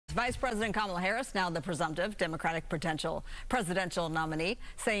Vice President Kamala Harris, now the presumptive Democratic presidential nominee,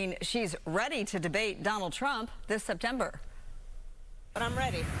 saying she's ready to debate Donald Trump this September. But I'm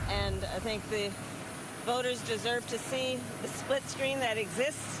ready, and I think the voters deserve to see the split screen that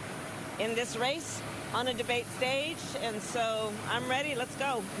exists in this race on a debate stage, and so I'm ready. Let's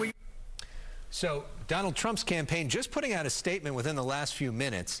go. So Donald Trump's campaign just putting out a statement within the last few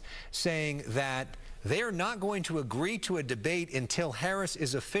minutes saying that they are not going to agree to a debate until Harris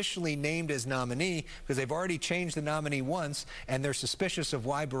is officially named as nominee, because they've already changed the nominee once, and they're suspicious of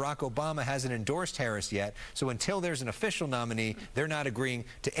why Barack Obama hasn't endorsed Harris yet. So until there's an official nominee, they're not agreeing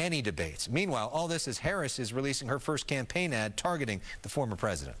to any debates. Meanwhile, all this as Harris is releasing her first campaign ad targeting the former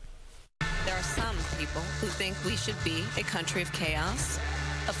president. There are some people who think we should be a country of chaos,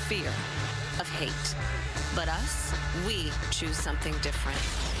 of fear, of hate. But us, we choose something different.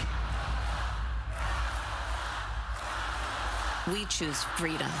 We choose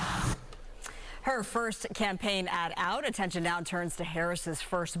freedom. Her first campaign ad out. Attention now turns to Harris's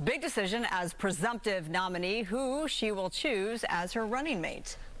first big decision as presumptive nominee, who she will choose as her running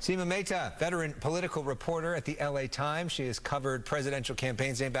mate. Seema Mehta, veteran political reporter at the LA Times. She has covered presidential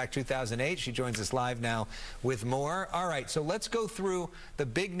campaigns dating back 2008. She joins us live now with more. All right, so let's go through the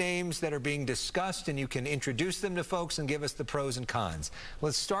big names that are being discussed, and you can introduce them to folks and give us the pros and cons.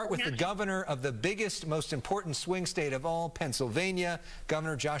 Let's start with the governor of the biggest, most important swing state of all, Pennsylvania,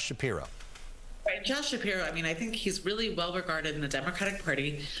 Governor Josh Shapiro. Right, Josh Shapiro, I mean, I think he's really well regarded in the Democratic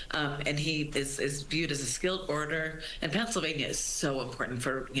Party, and he is viewed as a skilled orator. And Pennsylvania is so important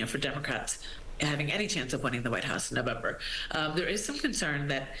for Democrats having any chance of winning the White House in November. There is some concern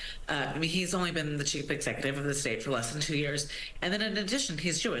that, I mean, he's only been the chief executive of the state for less than 2 years. And then in addition,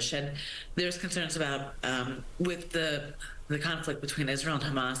 he's Jewish. And there's concerns about, with the conflict between Israel and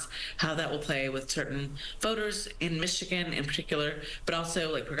Hamas, how that will play with certain voters in Michigan in particular, but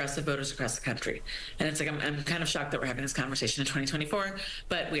also like progressive voters across the country. And it's like, I'm kind of shocked that we're having this conversation in 2024,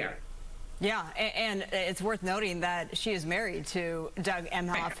 but we are. Yeah, and it's worth noting that she is married to Doug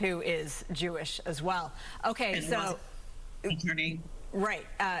Emhoff, who is Jewish as well. Okay, and so attorney. Right,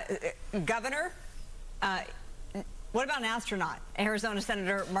 Governor. What about an astronaut? Arizona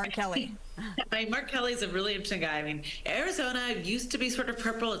Senator Mark Kelly. Mark Kelly's a really interesting guy. I mean, Arizona used to be sort of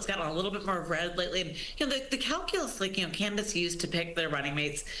purple. It's gotten a little bit more red lately. And the calculus, candidates use to pick their running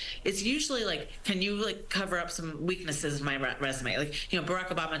mates, it's usually like, can you cover up some weaknesses in my resume? Barack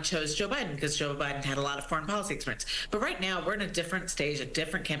Obama chose Joe Biden because Joe Biden had a lot of foreign policy experience. But right now we're in a different stage, a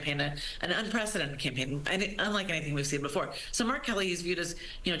different campaign, an unprecedented campaign, and unlike anything we've seen before. So Mark Kelly, he's viewed as,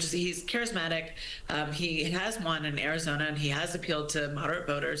 he's charismatic. He has won in Arizona, and he has appealed to moderate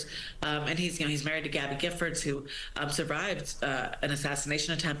voters. And he's married to Gabby Giffords, who survived an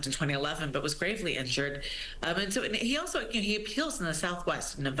assassination attempt in 2011, but was gravely injured. And so he also he appeals in the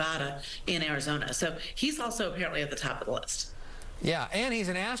Southwest, Nevada, in Arizona. So he's also apparently at the top of the list. Yeah, and he's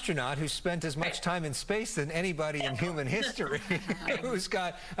an astronaut who spent as much time in space than anybody in human history.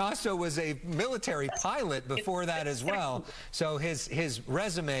 Also was a military pilot before that as well. So his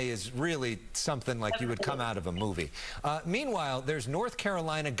resume is really something like you would come out of a movie. Meanwhile, there's North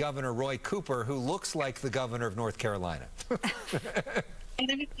Carolina Governor Roy Cooper, who looks like the governor of North Carolina.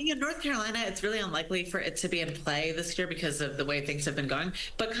 And I mean, North Carolina, it's really unlikely for it to be in play this year because of the way things have been going.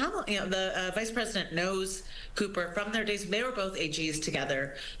 But Kamala, the vice president knows Cooper from their days. They were both AGs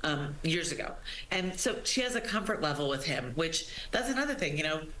together years ago. And so she has a comfort level with him, which that's another thing,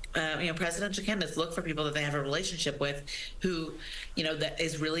 presidential candidates look for people that they have a relationship with who, that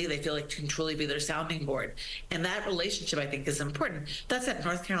is really, they feel like can truly be their sounding board. And that relationship, I think, is important. That said,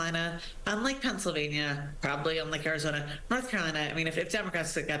 North Carolina, unlike Pennsylvania, probably unlike Arizona, North Carolina, I mean, if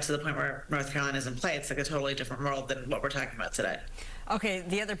Democrats got to the point where North Carolina is in play, it's like a totally different world than what we're talking about today. Okay,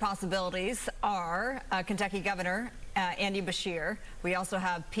 the other possibilities are Kentucky Governor Andy Beshear. We also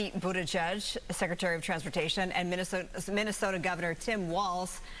have Pete Buttigieg, Secretary of Transportation, and Minnesota Governor Tim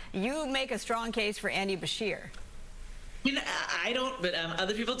Walz. You make a strong case for Andy Beshear. I don't, but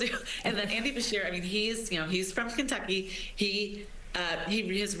other people do. And then Andy Beshear, I mean, he's from Kentucky. He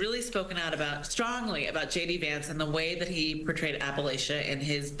has really spoken out strongly about J.D. Vance and the way that he portrayed Appalachia in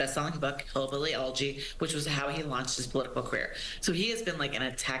his best-selling book, Hillbilly Elegy, which was how he launched his political career. So he has been like an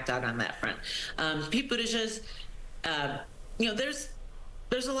attack dog on that front. Pete Buttigieg,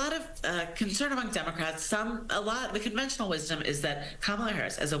 there's a lot of concern among Democrats. The conventional wisdom is that Kamala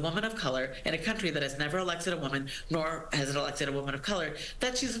Harris, as a woman of color in a country that has never elected a woman, nor has it elected a woman of color,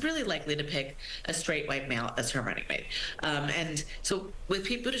 that she's really likely to pick a straight white male as her running mate. And so with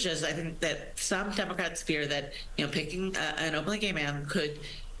Pete Buttigieg, I think that some Democrats fear that picking an openly gay man could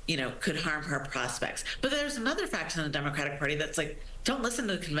harm her prospects. But there's another faction in the Democratic Party that's like don't listen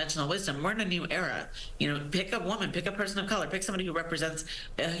to the conventional wisdom. We're in a new era. You know, pick a woman, pick a person of color, pick somebody who represents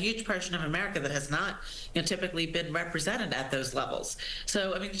a huge portion of America that has not, you know, typically been represented at those levels.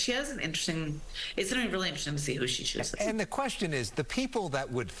 So, I mean, she has an interesting, it's going to be really interesting to see who she chooses. And the question is, the people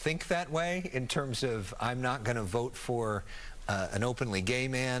that would think that way in terms of, I'm not going to vote for an openly gay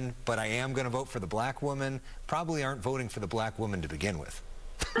man, but I am going to vote for the black woman, probably aren't voting for the black woman to begin with.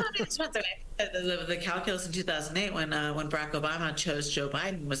 I mean, it's not the calculus in 2008 when Barack Obama chose Joe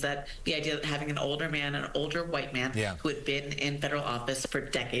Biden was that the idea that having an older man, an older white man who had been in federal office for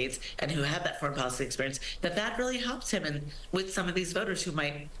decades and who had that foreign policy experience, that really helps him and with some of these voters who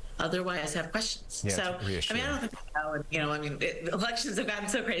might otherwise have questions. Yeah, so, I mean, I don't think, you know, I mean, elections have gotten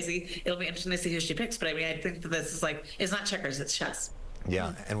so crazy. It'll be interesting to see who she picks. But I mean, I think that this is like, it's not checkers, it's chess.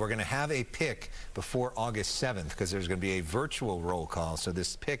 Yeah, and we're going to have a pick before August 7th because there's going to be a virtual roll call. So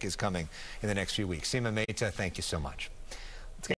this pick is coming in the next few weeks. Seema Mehta, thank you so much.